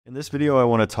In this video, I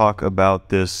want to talk about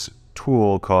this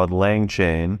tool called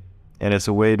LangChain, and it's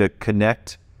a way to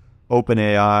connect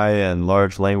OpenAI and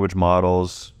large language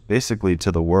models basically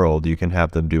to the world. You can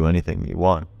have them do anything you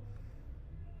want.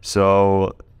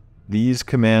 So these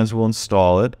commands will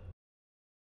install it.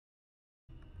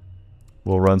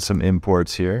 We'll run some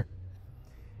imports here.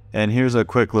 And here's a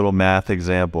quick little math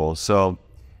example. So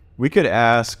we could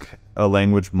ask a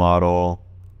language model,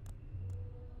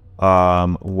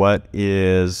 what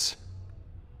is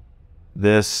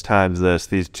this times this,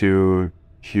 these two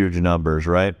huge numbers,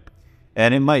 right?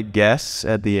 And it might guess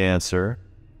at the answer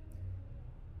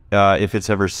if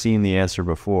it's ever seen the answer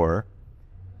before.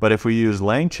 But if we use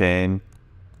LangChain,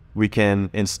 we can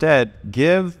instead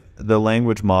give the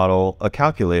language model a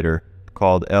calculator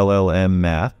called LLM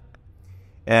math.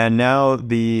 And now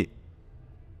the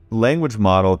language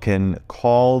model can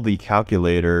call the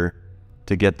calculator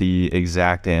to get the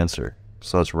exact answer.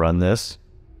 So let's run this.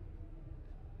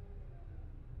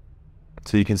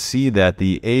 So you can see that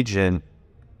the agent,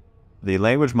 the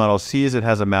language model sees it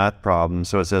has a math problem.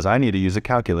 So it says, I need to use a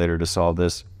calculator to solve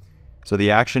this. So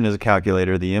the action is a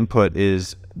calculator. The input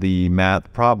is the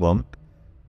math problem.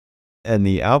 And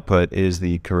the output is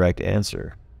the correct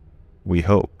answer, we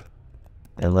hope.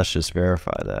 And let's just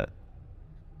verify that.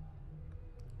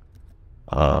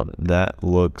 That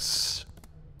looks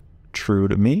true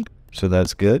to me, so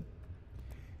that's good.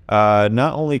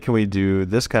 Not only can we do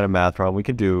this kind of math problem, we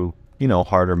can do,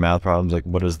 harder math problems like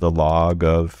what is the log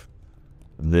of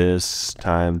this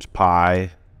times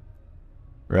pi,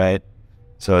 right?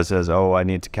 So it says, oh, I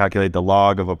need to calculate the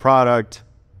log of a product,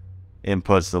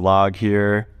 inputs the log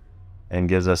here, and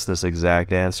gives us this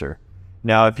exact answer.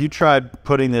 Now, if you tried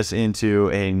putting this into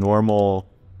a normal,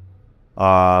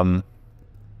 let's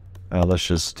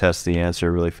just test the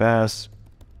answer really fast.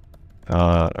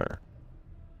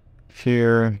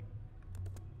 Here.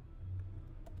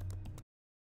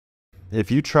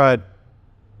 If you tried,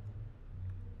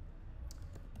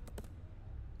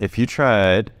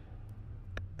 that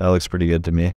looks pretty good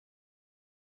to me.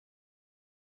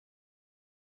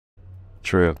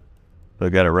 True. I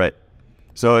got it right.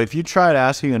 So if you tried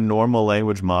asking a normal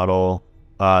language model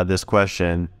this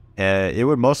question, it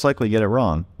would most likely get it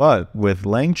wrong. But with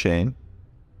LangChain,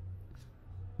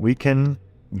 we can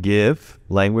give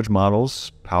language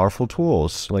models powerful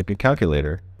tools like a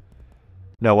calculator.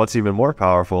 Now, what's even more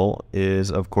powerful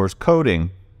is, of course,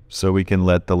 coding. So we can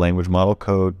let the language model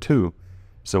code too.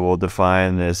 So we'll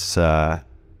define this Python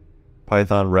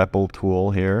REPL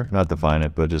tool here. Not define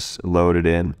it, but just load it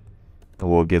in. And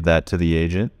we'll give that to the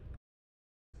agent.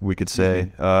 We could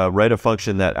say, write a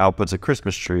function that outputs a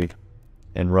Christmas tree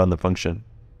and run the function.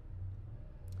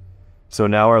 So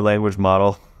now our language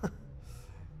model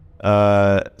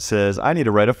says, I need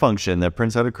to write a function that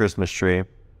prints out a Christmas tree.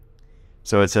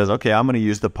 So it says, okay, I'm going to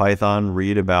use the Python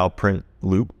read about print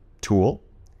loop tool.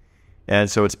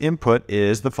 And so its input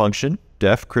is the function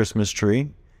def Christmas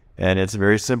tree. And it's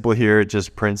very simple here. It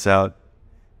just prints out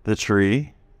the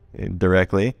tree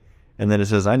directly. And then it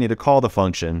says, I need to call the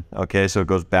function. Okay, so it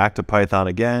goes back to Python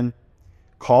again,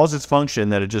 calls its function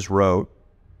that it just wrote,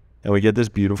 and we get this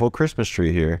beautiful Christmas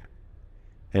tree here.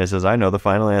 And it says, I know the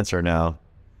final answer now.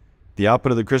 The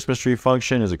output of the Christmas tree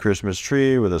function is a Christmas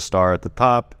tree with a star at the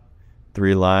top,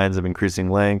 3 lines of increasing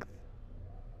length,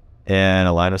 and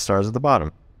a line of stars at the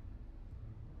bottom.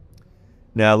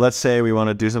 Now, let's say we want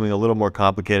to do something a little more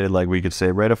complicated, like we could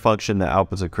say, write a function that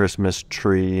outputs a Christmas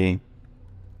tree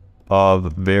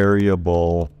of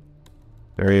variable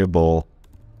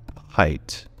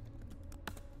height,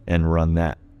 and run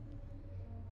that.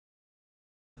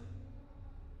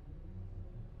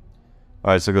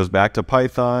 All right, so it goes back to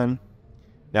Python.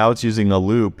 Now it's using a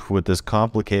loop with this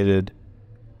complicated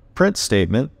print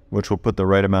statement, which will put the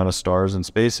right amount of stars and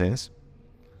spacings.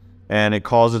 And it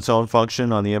calls its own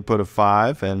function on the input of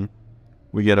 5, and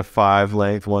we get a 5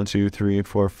 length, 1, 2, 3,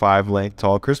 4, 5 length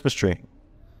tall Christmas tree.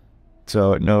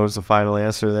 So it knows the final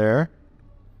answer there.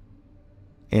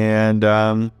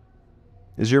 And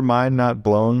is your mind not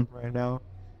blown right now?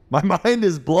 My mind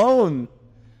is blown.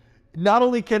 Not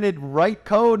only can it write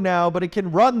code now, but it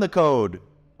can run the code.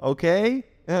 Okay?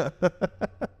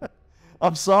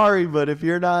 I'm sorry, but if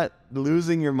you're not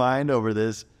losing your mind over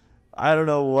this, I don't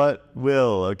know what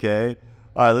will, okay?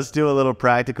 All right, let's do a little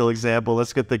practical example.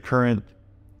 Let's get the current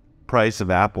price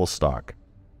of Apple stock.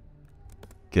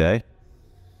 Okay?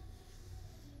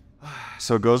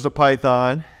 So it goes to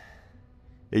Python.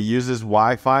 It uses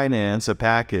Y-Finance, a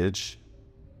package.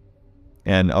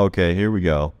 And, okay, here we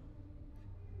go.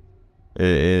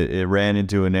 It ran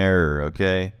into an error,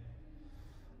 okay?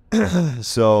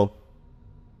 So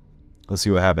let's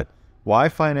see what happened. Why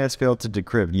finance failed to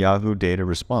decrypt Yahoo data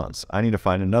response? I need to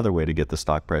find another way to get the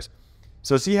stock price.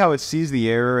 So see how it sees the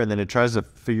error and then it tries to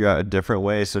figure out a different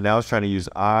way. So now it's trying to use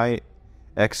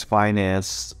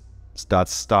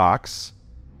ixfinance.stocks,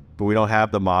 but we don't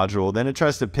have the module. Then it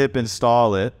tries to pip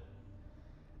install it,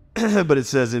 but it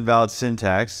says invalid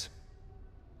syntax.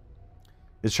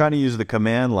 It's trying to use the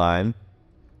command line.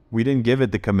 We didn't give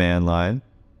it the command line.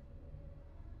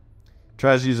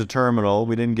 Tries to use a terminal.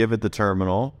 We didn't give it the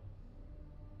terminal.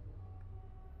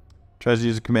 Tries to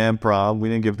use a command prompt. We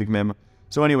didn't give the command.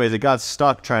 So anyways, it got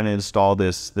stuck trying to install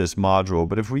this module.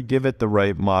 But if we give it the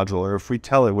right module, or if we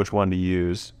tell it which one to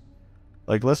use,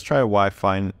 like let's try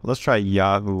let's try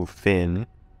Yahoo Fin.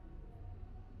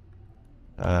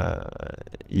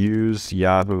 Use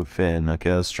Yahoo Fin.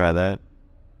 Okay, let's try that.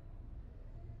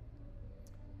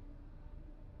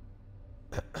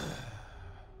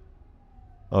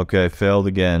 Okay, failed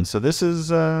again. So this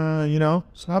is, you know,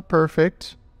 it's not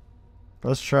perfect.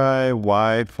 Let's try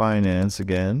Y Finance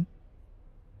again.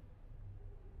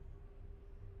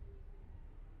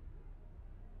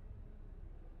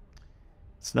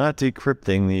 It's not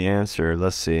decrypting the answer.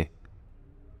 Let's see.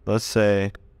 Let's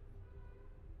say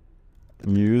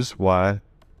use Y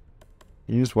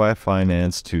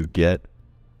Finance to get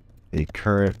the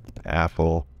current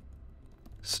Apple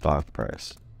stock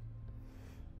price.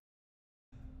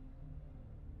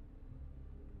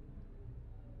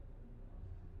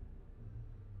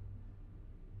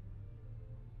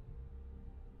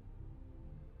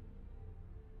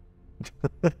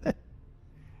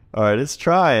 All right, it's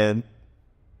trying.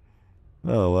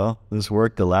 Oh, well, this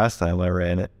worked the last time I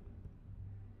ran it.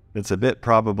 It's a bit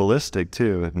probabilistic,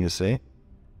 too, you see.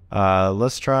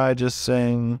 Let's try just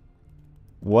saying,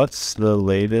 what's the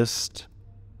latest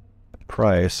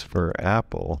price for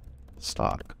Apple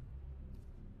stock?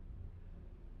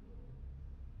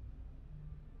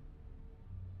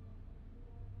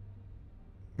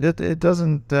 It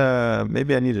doesn't,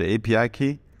 maybe I need an API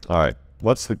key? All right,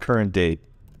 what's the current date?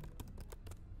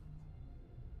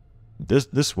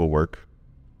 This will work.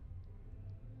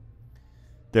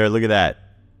 There, look at that.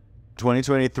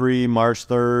 2023, March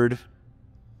 3rd,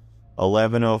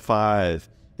 11:05.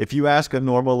 If you ask a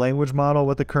normal language model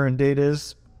what the current date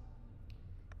is,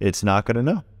 it's not going to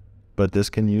know. But this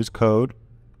can use code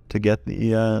to get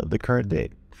the current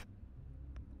date.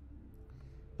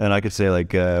 And I could say,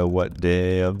 like, what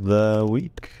day of the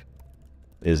week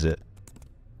is it?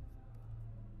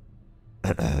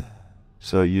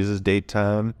 So it uses date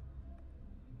time.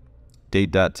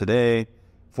 Date.today,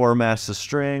 formats the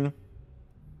string,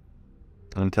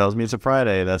 and tells me it's a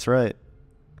Friday. That's right.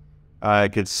 I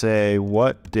could say,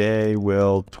 what day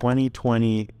will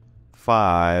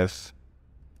 2025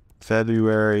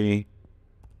 February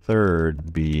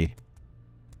 3rd be?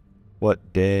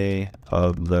 What day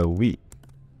of the week?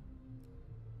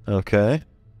 Okay.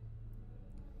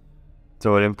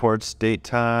 So it imports date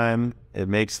time. It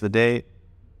makes the date.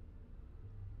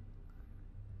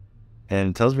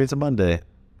 And it tells me it's a Monday.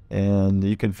 And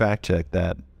you can fact check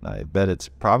that. I bet it's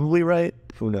probably right.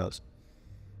 Who knows?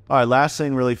 All right, last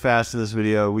thing really fast in this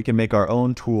video. We can make our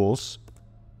own tools.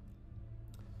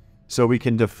 So we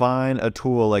can define a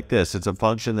tool like this. It's a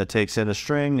function that takes in a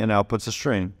string and outputs a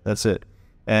string. That's it.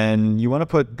 And you want to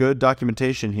put good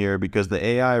documentation here because the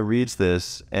AI reads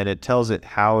this and it tells it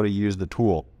how to use the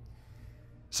tool.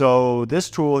 So this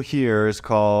tool here is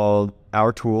called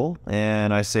our tool,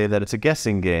 and I say that it's a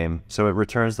guessing game. So it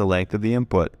returns the length of the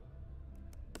input.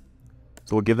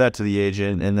 So we'll give that to the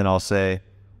agent, and then I'll say,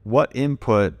 what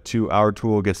input to our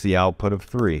tool gets the output of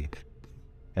 3?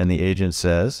 And the agent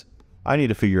says, I need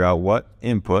to figure out what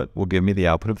input will give me the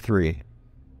output of 3.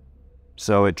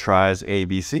 So it tries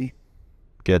ABC,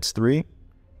 gets 3,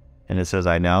 and it says,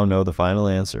 I now know the final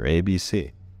answer,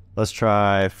 ABC. Let's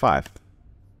try 5.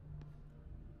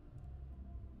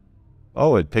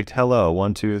 Oh, it picked hello.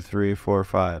 1, 2, 3, 4,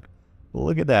 5.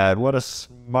 Look at that. What a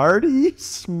smarty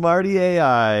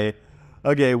AI.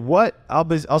 Okay,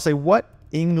 I'll say what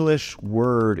English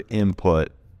word input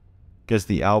gets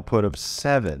the output of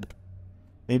 7?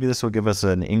 Maybe this will give us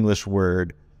an English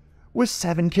word with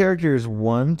 7 characters.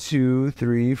 1, 2,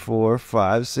 3, 4,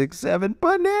 5, 6, 7.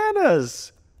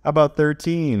 Bananas. How about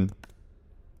 13?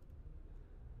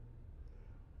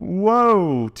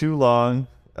 Whoa, too long.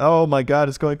 Oh my God,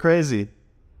 it's going crazy.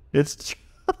 It's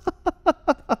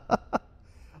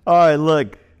all right,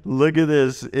 look at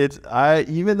this.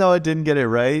 Even though I didn't get it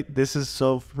right, this is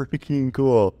so freaking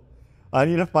cool. I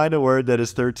need to find a word that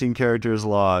is 13 characters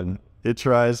long. It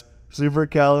tries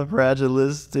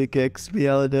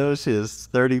supercalifragilisticexpialidocious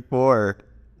 34.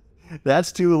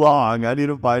 That's too long. I need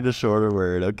to find a shorter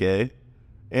word, okay?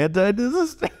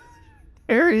 Anti-disaster.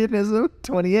 Totalitarianism,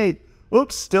 28.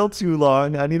 Oops, still too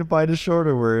long. I need to find a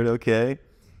shorter word, okay.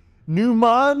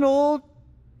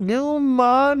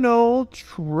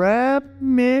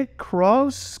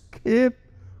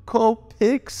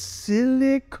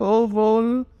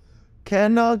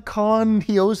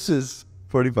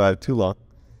 45, too long.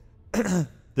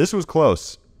 This was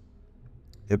close.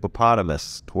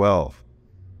 Hippopotamus, 12.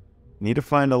 Need to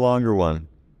find a longer one.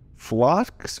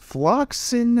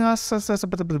 Floxin,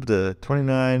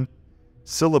 29.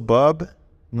 Syllabub,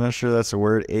 I'm not sure that's a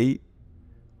word, 8.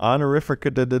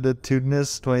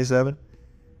 Honorificatudinous, 27.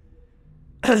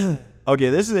 Okay,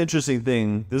 this is an interesting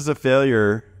thing. This is a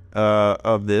failure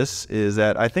of this, is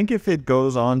that I think if it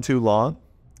goes on too long,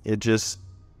 it just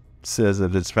says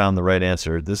that it's found the right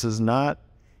answer. This is not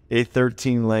a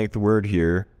 13 length word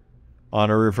here,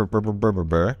 honorific,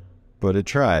 but it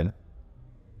tried.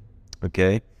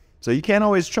 Okay, so you can't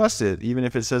always trust it, even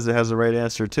if it says it has the right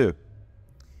answer too.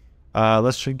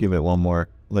 Let's give it one more.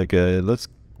 Like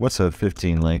what's a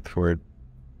 15 length word?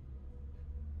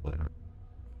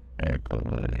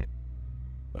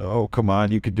 Oh, come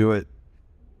on, you could do it.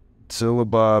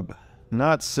 Syllabub,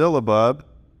 not syllabub.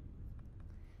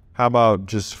 How about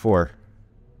just 4?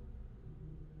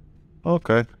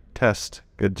 Okay, test.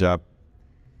 Good job.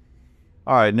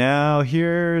 All right, now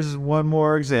here's one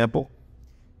more example.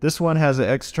 This one has an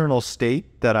external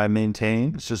state that I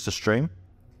maintain. It's just a string.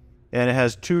 And it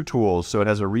has 2 tools. So it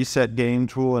has a reset game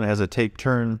tool and it has a take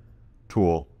turn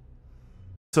tool.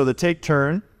 So the take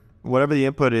turn, whatever the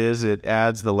input is, it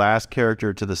adds the last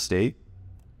character to the state.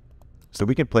 So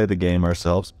we can play the game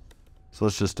ourselves. So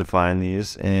let's just define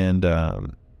these and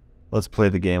let's play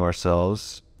the game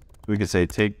ourselves. We can say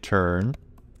take turn.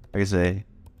 I can say,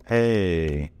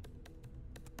 hey.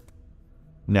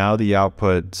 Now the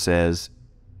output says,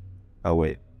 oh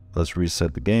wait, let's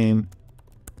reset the game.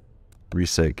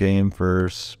 Reset game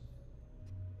first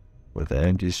with the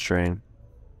empty string.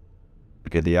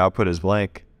 Okay, the output is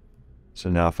blank. So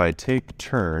now if I take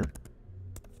turn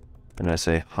and I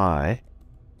say hi,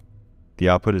 the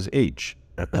output is H.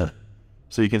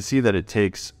 So you can see that it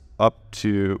takes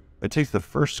it takes the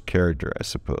first character, I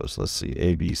suppose. Let's see,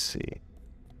 A, B, C.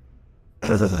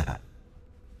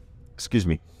 Excuse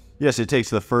me. Yes, it takes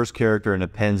the first character and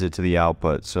appends it to the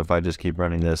output. So if I just keep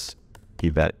running this,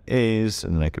 keep at A's,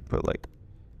 and then I could put like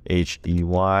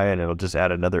H-E-Y, and it'll just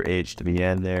add another H to the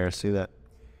end there. See that?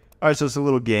 All right, so it's a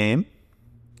little game.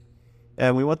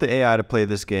 And we want the AI to play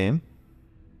this game.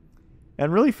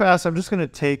 And really fast, I'm just going to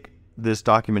take this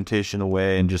documentation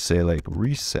away and just say like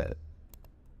reset.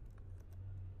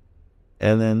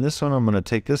 And then this one, I'm going to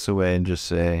take this away and just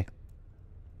say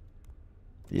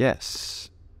yes.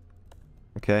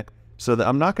 Okay, so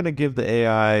I'm not going to give the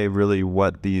AI really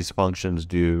what these functions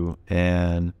do,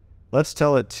 and let's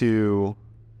tell it to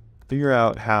figure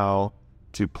out how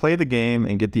to play the game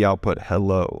and get the output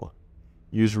hello.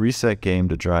 Use reset game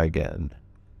to try again.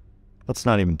 Let's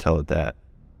not even tell it that.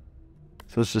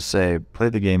 So let's just say play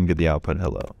the game and get the output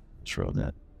hello. Let's run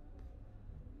that.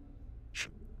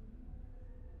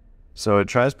 So it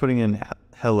tries putting in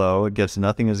hello, it gets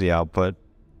nothing as the output.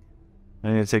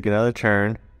 I'm going to take another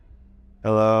turn.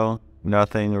 Hello,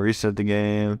 nothing, reset the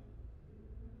game,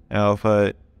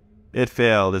 output, it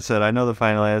failed. It said, I know the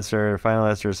final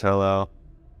answer is hello.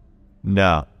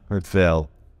 No, it failed.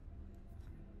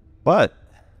 But,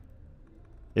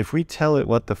 if we tell it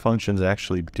what the functions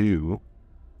actually do,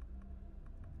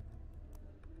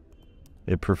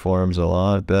 it performs a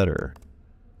lot better,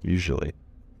 usually.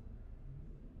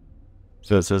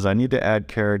 So it says, I need to add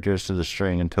characters to the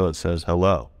string until it says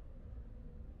hello.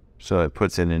 So it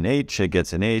puts in an H, it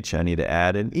gets an H. I need to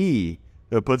add an E.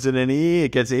 It puts in an E,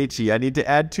 it gets HE. I need to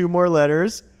add 2 more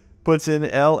letters. Puts in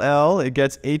LL, it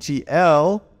gets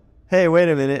HEL. Hey, wait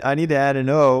a minute, I need to add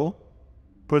an O.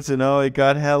 Puts in O, it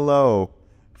got hello.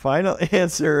 Final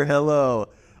answer, hello.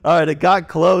 All right, it got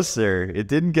closer. It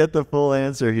didn't get the full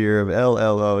answer here of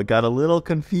LLO. It got a little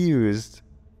confused.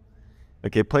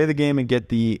 Okay, play the game and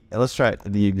get let's try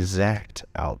the exact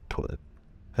output.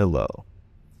 Hello.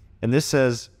 And this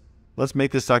says, let's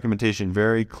make this documentation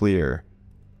very clear.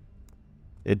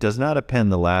 It does not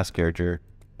append the last character.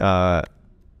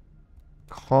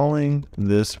 Calling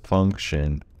this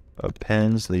function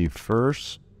appends the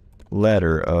first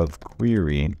letter of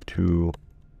query to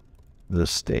the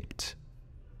state.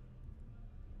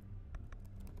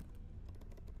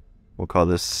 We'll call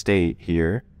this state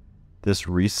here. This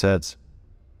resets.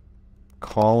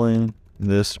 Calling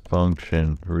this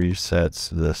function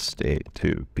resets the state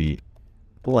to be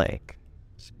blank.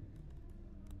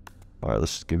 All right,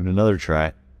 let's give it another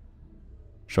try.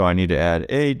 So I need to add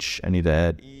H, I need to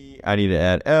add E, I need to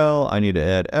add L, I need to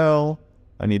add L.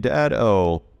 I need to add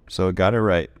O. So it got it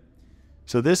right.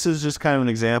 So this is just kind of an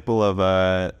example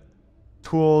of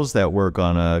tools that work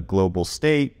on a global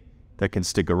state that can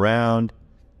stick around.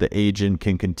 The agent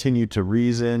can continue to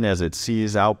reason as it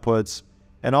sees outputs.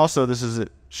 And also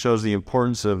shows the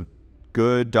importance of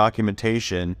good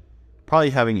documentation. Probably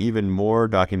having even more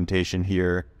documentation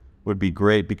here would be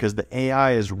great, because the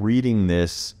AI is reading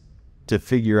this to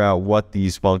figure out what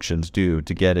these functions do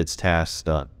to get its tasks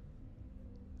done.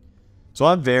 So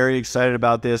I'm very excited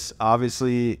about this.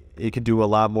 Obviously, it can do a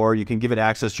lot more. You can give it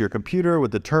access to your computer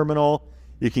with the terminal.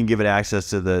 You can give it access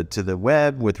to the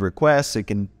web with requests. It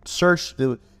can search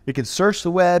the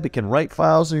web. It can write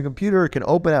files on your computer. It can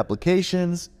open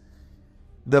applications.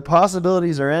 The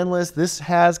possibilities are endless. This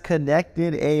has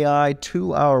connected AI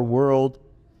to our world,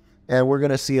 and we're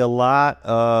going to see a lot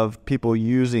of people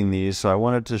using these. So I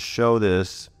wanted to show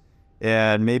this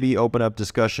and maybe open up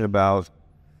discussion about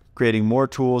creating more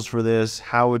tools for this.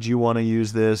 How would you want to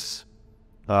use this?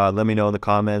 Let me know in the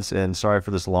comments. And sorry for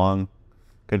this long,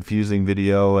 confusing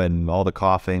video and all the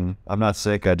coughing. I'm not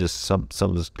sick. I just, some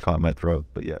of this caught in my throat.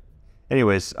 But yeah.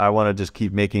 Anyways, I want to just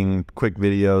keep making quick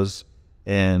videos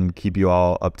and keep you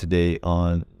all up to date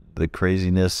on the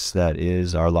craziness that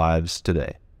is our lives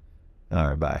today. All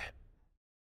right, bye.